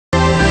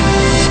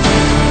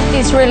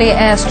Israeli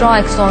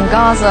airstrikes on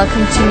Gaza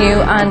continue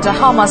and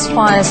Hamas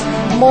fires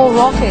more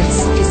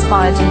rockets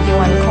despite a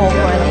UN call for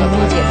an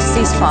immediate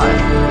ceasefire.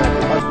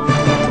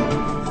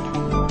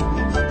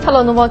 Hello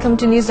and welcome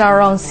to News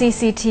Hour on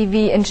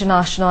CCTV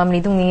International. I'm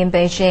Li Dongning in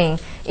Beijing.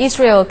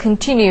 Israel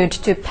continued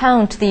to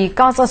pound the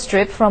Gaza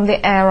Strip from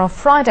the air on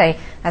Friday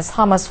as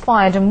Hamas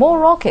fired more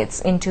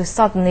rockets into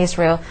southern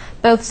Israel.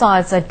 Both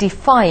sides are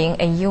defying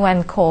a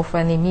UN call for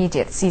an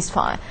immediate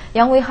ceasefire.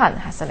 Yang Weihan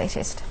has the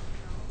latest.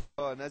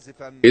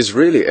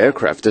 Israeli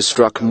aircraft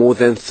struck more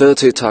than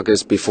 30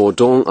 targets before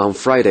dawn on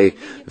Friday.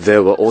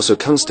 There were also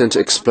constant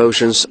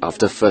explosions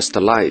after first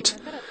light.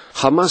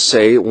 Hamas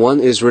say one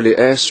Israeli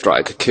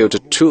airstrike killed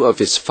 2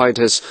 of its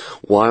fighters,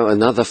 while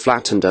another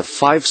flattened a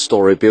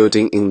 5-story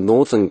building in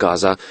northern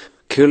Gaza,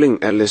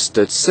 killing at least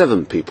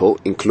 7 people,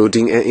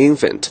 including an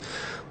infant.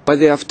 By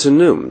the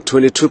afternoon,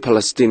 22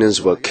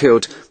 Palestinians were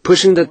killed,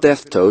 pushing the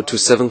death toll to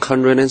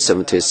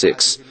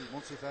 776.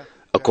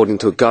 According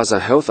to Gaza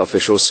health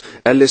officials,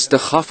 at least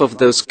half of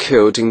those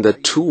killed in the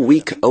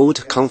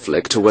 2-week-old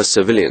conflict were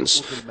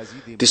civilians.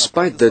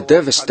 Despite the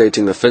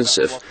devastating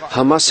offensive,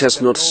 Hamas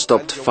has not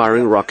stopped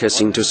firing rockets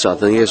into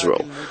southern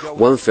Israel.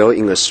 One fell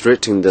in a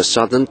street in the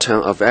southern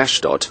town of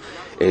Ashdod.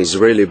 An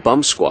Israeli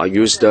bomb squad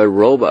used a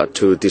robot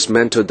to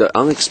dismantle the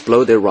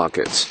unexploded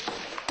rockets.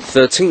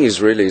 13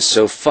 Israelis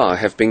so far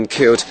have been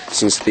killed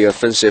since the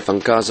offensive on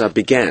Gaza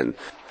began.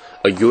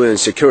 A UN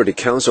Security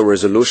Council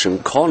resolution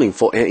calling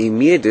for an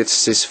immediate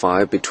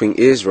ceasefire between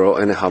Israel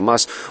and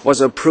Hamas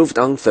was approved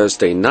on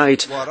Thursday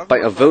night by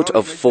a vote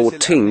of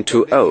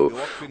 14-0,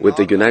 with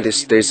the United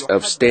States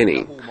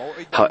abstaining.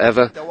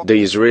 However,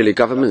 the Israeli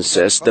government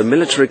says the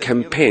military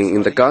campaign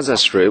in the Gaza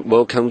Strip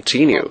will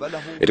continue.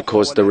 It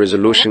calls the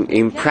resolution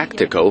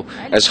impractical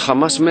as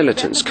Hamas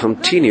militants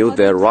continue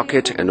their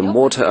rocket and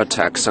mortar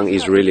attacks on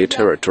Israeli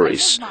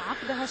territories.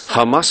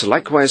 Hamas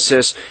likewise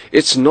says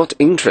it's not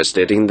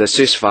interested in the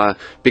ceasefire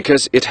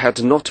because it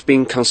had not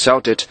been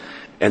consulted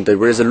and the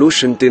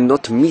resolution did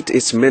not meet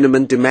its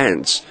minimum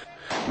demands.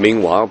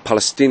 Meanwhile,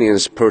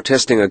 Palestinians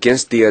protesting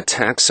against the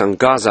attacks on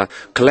Gaza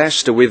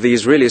clashed with the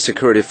Israeli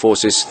security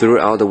forces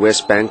throughout the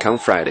West Bank on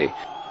Friday.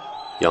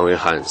 Yang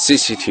Weihan,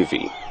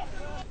 CCTV.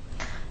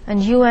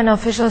 And UN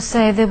officials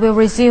say they will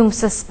resume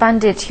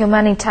suspended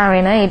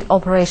humanitarian aid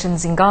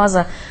operations in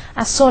Gaza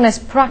as soon as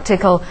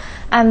practical.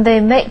 And they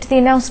made the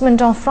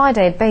announcement on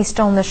Friday based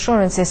on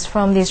assurances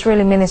from the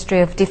Israeli Ministry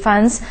of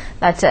Defense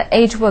that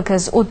aid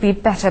workers would be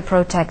better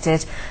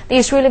protected. The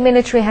Israeli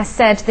military has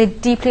said they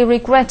deeply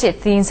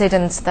regretted the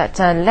incidents that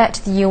led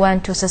the UN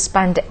to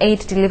suspend aid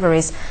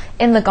deliveries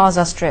in the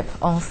Gaza Strip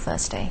on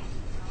Thursday.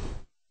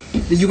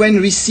 The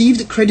UN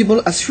received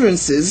credible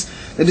assurances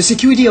that the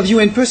security of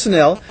UN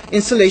personnel,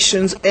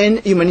 installations and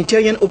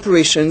humanitarian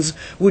operations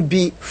would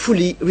be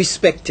fully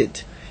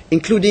respected,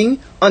 including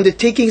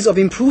undertakings of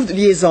improved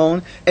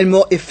liaison and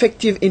more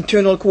effective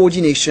internal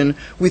coordination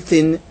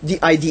within the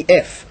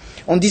IDF.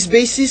 On this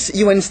basis,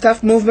 UN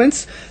staff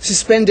movements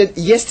suspended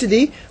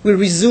yesterday will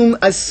resume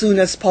as soon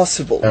as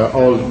possible.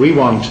 All we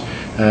want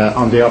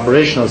on the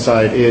operational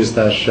side is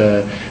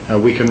that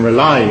we can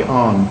rely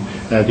on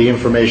the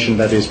information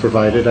that is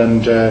provided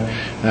and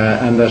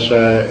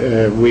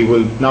that we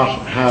will not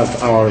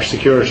have our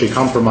security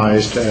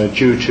compromised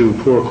due to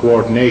poor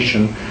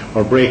coordination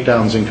or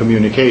breakdowns in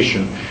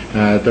communication.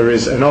 There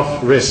is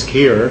enough risk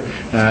here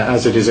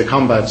as it is a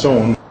combat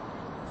zone.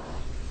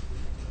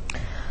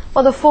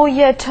 Well, the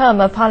 4-year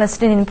term of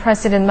Palestinian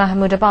President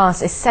Mahmoud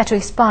Abbas is set to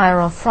expire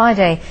on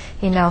Friday.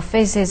 He now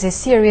faces a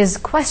serious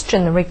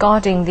question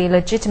regarding the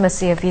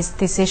legitimacy of his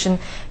decision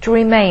to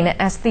remain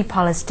as the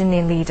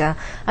Palestinian leader.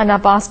 And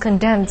Abbas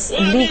condemns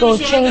legal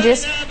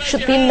changes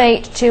should be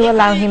made to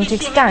allow him to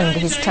extend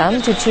his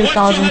term to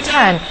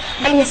 2010.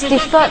 And he has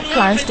deferred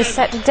plans to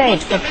set a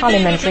date for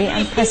parliamentary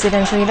and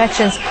presidential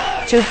elections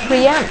to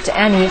preempt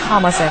any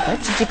Hamas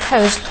effort to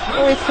depose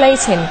or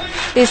replace him.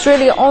 The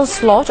Israeli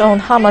onslaught on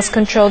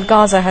Hamas-controlled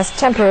Gaza has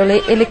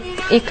temporarily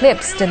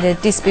eclipsed the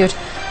dispute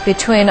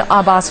between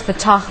Abbas'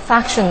 Fatah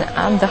faction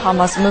and the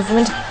Hamas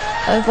movement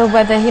over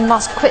whether he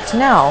must quit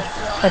now.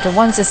 But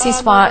once a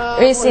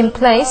ceasefire is in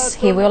place,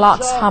 he will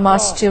ask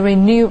Hamas to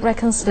renew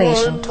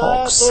reconciliation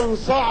talks.